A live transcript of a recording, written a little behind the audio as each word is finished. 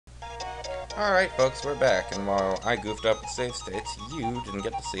Alright folks, we're back, and while I goofed up the save states, you didn't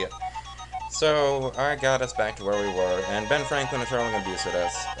get to see it. So, I got us back to where we were, and Ben Franklin is hurling abuse at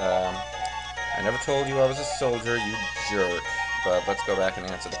us. I never told you I was a soldier, you jerk. But let's go back and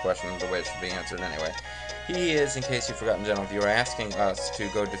answer the question the way it should be answered anyway. He is, in case you've forgotten, general viewer, asking us to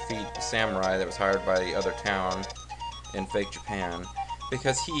go defeat the samurai that was hired by the other town in fake Japan,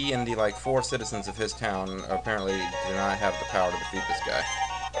 because he and the, like, 4 citizens of his town apparently do not have the power to defeat this guy.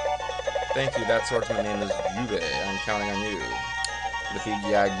 Thank you, that swordsman name is Jube. I'm counting on you. Defeat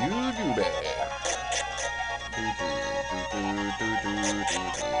Yagyu Jube.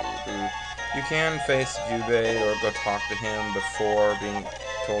 You can face Jube or go talk to him before being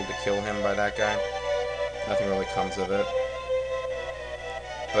told to kill him by that guy. Nothing really comes of it.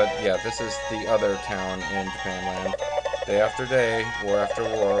 But yeah, this is the other town in Japanland. Day after day, war after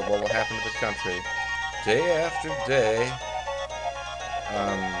war, what will happen to this country? Day after day,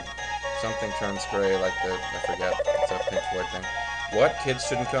 something turns gray, like I forget, it's a Pink Floyd thing. What? Kids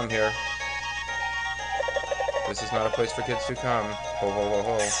shouldn't come here. This is not a place for kids to come. Ho ho ho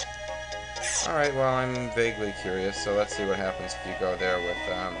ho. Alright, well, I'm vaguely curious, so let's see what happens if you go there with,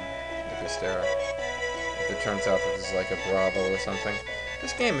 the Custera. If it turns out that this is like a brothel or something.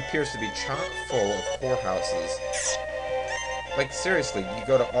 This game appears to be chock full of whorehouses. Like, seriously, you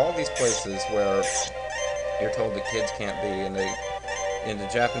go to all these places where you're told the kids can't be, and they, in the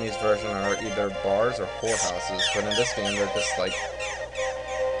Japanese version, are either bars or whorehouses, but in this game, they're just, like,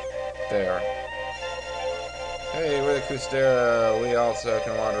 there. Hey, we're the Custera. We also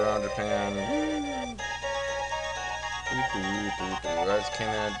can wander around Japan. Woo! I just came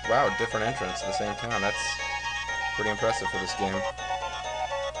in. Wow, different entrance to the same town. That's pretty impressive for this game.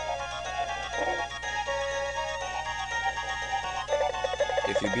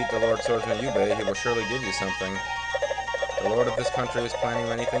 If you beat the Lord Swordsman Yubei, he will surely give you something. The lord of this country is planning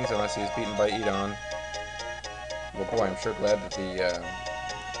many things unless he is beaten by Edon. Well, boy, I'm sure glad that the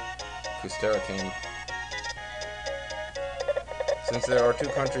Custera came. Since there are 2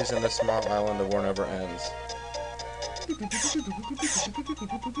 countries in this small island, the war never ends.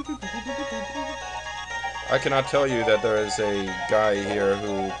 I cannot tell you that there is a guy here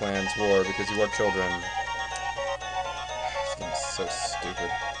who plans war because you are children. This game is so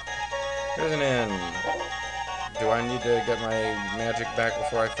stupid. Here's an inn. Do I need to get my magic back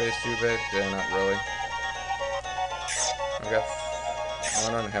before I face Jubei? Yeah, not really. I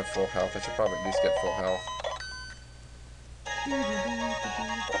don't have full health. I should probably at least get full health.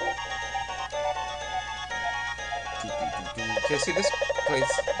 Okay, see, this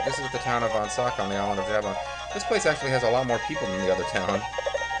place, this is the town of Ansaka on the island of Jabon. This place actually has a lot more people than the other town.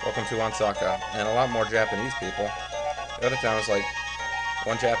 Welcome to Ansaka. And a lot more Japanese people. The other town is like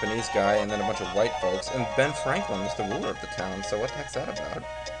 1 Japanese guy and then a bunch of white folks. And Ben Franklin is the ruler of the town, so what the heck's that about?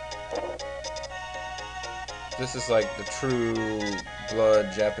 This is like the true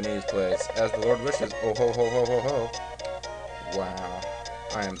blood Japanese place. As the Lord wishes. Oh ho ho ho ho ho. Wow.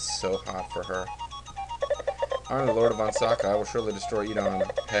 I am so hot for her. I'm the Lord of Ansaka. I will surely destroy Edon.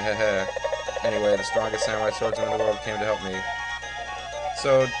 Hehehe. Anyway, the strongest samurai swordsman in the world came to help me.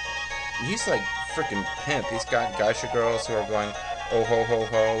 So, he's like freaking pimp. He's got geisha girls who are going oh ho ho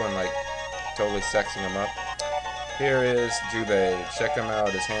ho and like totally sexing him up. Here is Jubei. Check him out.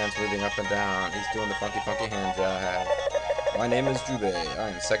 His hands moving up and down. He's doing the funky funky hand jive. My name is Jubei. I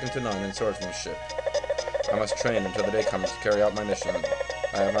am second to none in swordsmanship. I must train until the day comes to carry out my mission.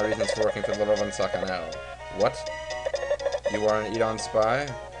 I have my reasons for working for the Lord of Ansaka now. What? You are an Edon spy?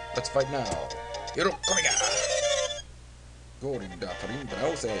 Let's fight now. It's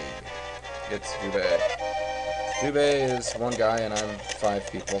Jubei. Jubei is 1 guy and I'm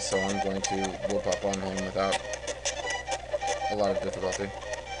 5 people, so I'm going to whoop up on him without a lot of difficulty.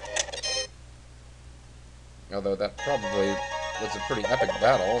 Although that probably was a pretty epic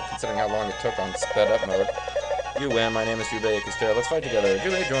battle, considering how long it took on sped up mode. You win, my name is Jubei Custera. Let's fight together.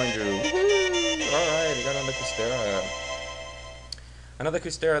 Jubei joined you. Alright, I got another Custera. Another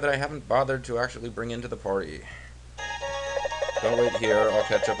Custera that I haven't bothered to actually bring into the party. Don't wait here, I'll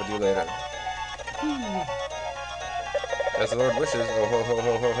catch up with you later. As the Lord wishes, oh ho ho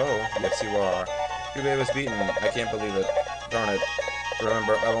ho ho ho. Yes, you are. Jubei was beaten. I can't believe it. Darn it.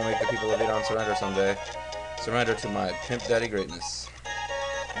 Remember, I will make the people of Edon surrender someday. Surrender to my pimp daddy greatness.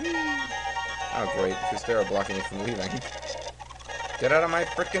 Oh, great. Custera blocking me from leaving. Get out of my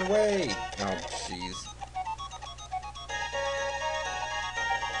frickin' way! Oh, jeez.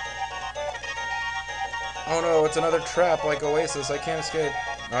 Oh no, it's another trap like Oasis. I can't escape.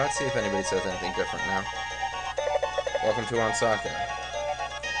 Oh, let's see if anybody says anything different now. Welcome to Ansaka.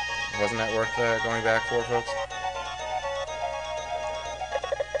 Wasn't that worth going back for, folks?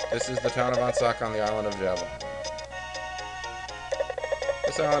 This is the town of Ansaka on the island of Java.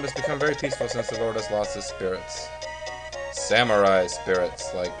 This island has become very peaceful since the Lord has lost his spirits. Samurai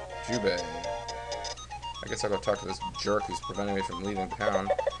spirits, like Jubei. I guess I'll go talk to this jerk who's preventing me from leaving town.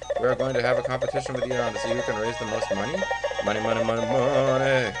 We are going to have a competition with Iran to see who can raise the most money. Money, money, money,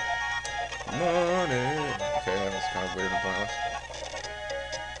 money. Money. Okay, that was kind of weird and pointless.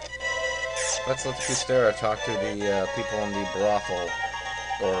 Let's let the Kustera talk to the people in the brothel,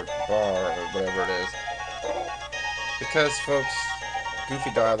 or bar, or whatever it is. Because, folks,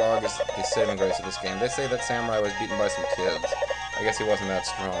 goofy dialogue is the saving grace of this game. They say that Samurai was beaten by some kids. I guess he wasn't that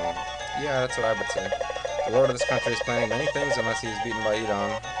strong. Yeah, that's what I would say. The lord of this country is planning many things unless he is beaten by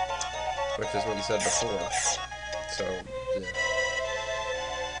Edom, which is what you said before. So, yeah.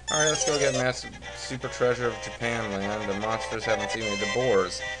 Alright, let's go get massive super treasure of Japan land. The monsters haven't seen me. The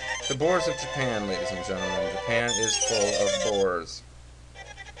boars. The boars of Japan, ladies and gentlemen. Japan is full of boars.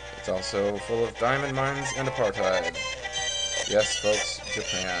 It's also full of diamond mines and apartheid. Yes, folks,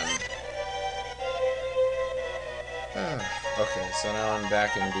 Japan. Okay, so now I'm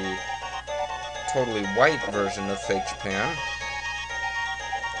back in the totally white version of fake Japan.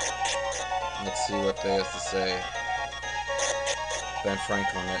 Let's see what they have to say. Ben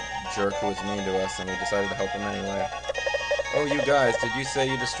Franklin, that jerk who was mean to us, and we decided to help him anyway. Oh, you guys, did you say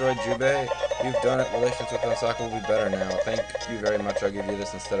you destroyed Jubei? You've done it. Relations with Osaka will be better now. Thank you very much. I'll give you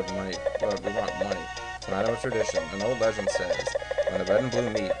this instead of money. Well, we want money. It's an item of tradition. An old legend says, when the red and blue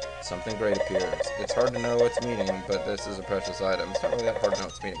meet, something great appears. It's hard to know its meaning, but this is a precious item. It's not really that hard to know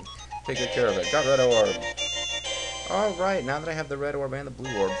its meaning. Take good care of it. Got red orb. Alright, now that I have the red orb and the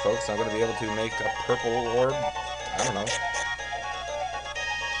blue orb, folks, I'm going to be able to make a purple orb. I don't know.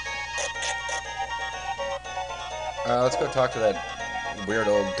 Let's go talk to that weird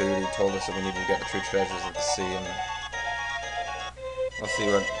old dude who told us that we needed to get the true treasures of the sea, and let's see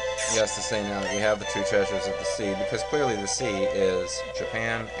what he has to say now that we have the true treasures of the sea, because clearly the sea is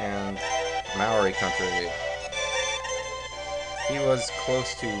Japan and Maori country. He was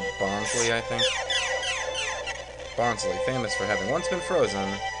close to Barnsley, I think. Barnsley, famous for having once been frozen,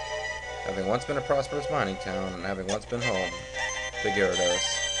 having once been a prosperous mining town, and having once been home. Big Gyarados.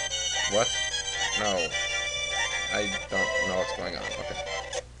 What? No. I don't know what's going on.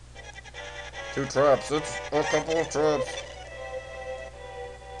 Okay. 2 traps. It's a couple of traps.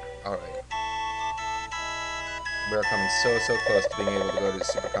 Alright. We are coming so close to being able to go to the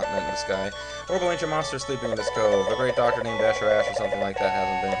supercontinent in the sky. Horrible ancient monster sleeping in this cove. A great doctor named Asher Ash or something like that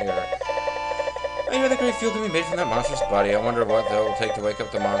hasn't been here. I hear the great fuel can be made from that monster's body. I wonder what, though, it will take to wake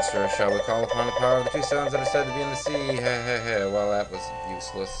up the monster. Shall we call upon the power of the 2 stones that are said to be in the sea? Heh. Well, that was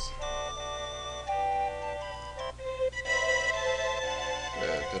useless.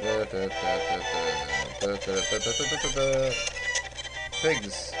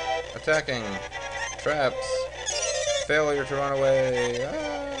 Pigs. Attacking. Traps. Failure to run away.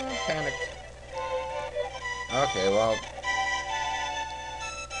 Panicked. Okay, well.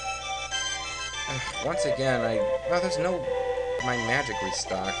 Once again, well, there's no... my magic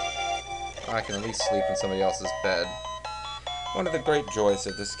restock. I can at least sleep in somebody else's bed. One of the great joys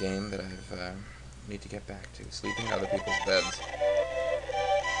of this game that I need to get back to. Sleeping in other people's beds.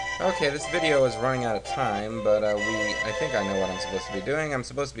 Okay, this video is running out of time, but I think I know what I'm supposed to be doing. I'm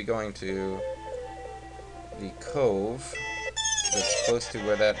supposed to be going to the cove that's close to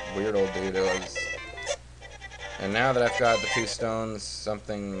where that weird old dude was. And now that I've got the 2 stones,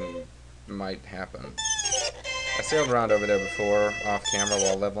 something might happen. I sailed around over there before, off camera,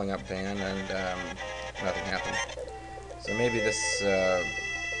 while leveling up Dan, and nothing happened. So maybe this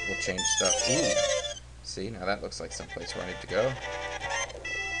will change stuff. Ooh! See, now that looks like someplace where I need to go.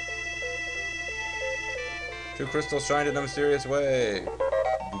 2 crystals shine in a mysterious way.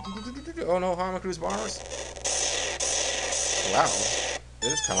 Oh no, Harmon Cruise bombers. Wow. It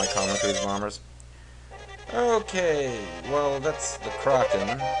is kind of like Harmon Cruise bombers. Okay, well, that's the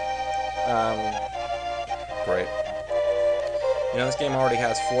Kraken. Great. You know, this game already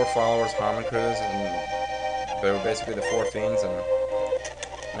has 4 followers, Harmon Cruise, and they were basically the 4 fiends, and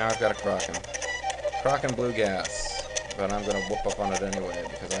now I've got a Kraken. Kraken Blue Gas. But I'm gonna whoop up on it anyway,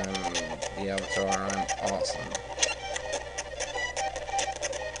 because I'm the Avatar and I'm awesome.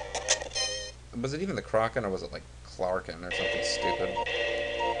 Was it even the Kraken, or was it like Clarken, or something stupid?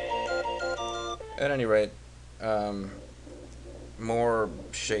 At any rate, more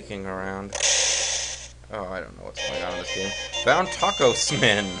shaking around. Oh, I don't know what's going on in this game. Found Taco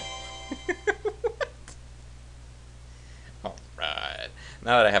Smin! Alright.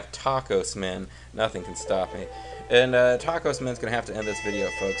 Now that I have Taco Smin, nothing can stop me. And Taco Smin's going to have to end this video,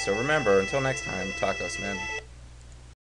 folks. So remember, until next time, Taco Smin.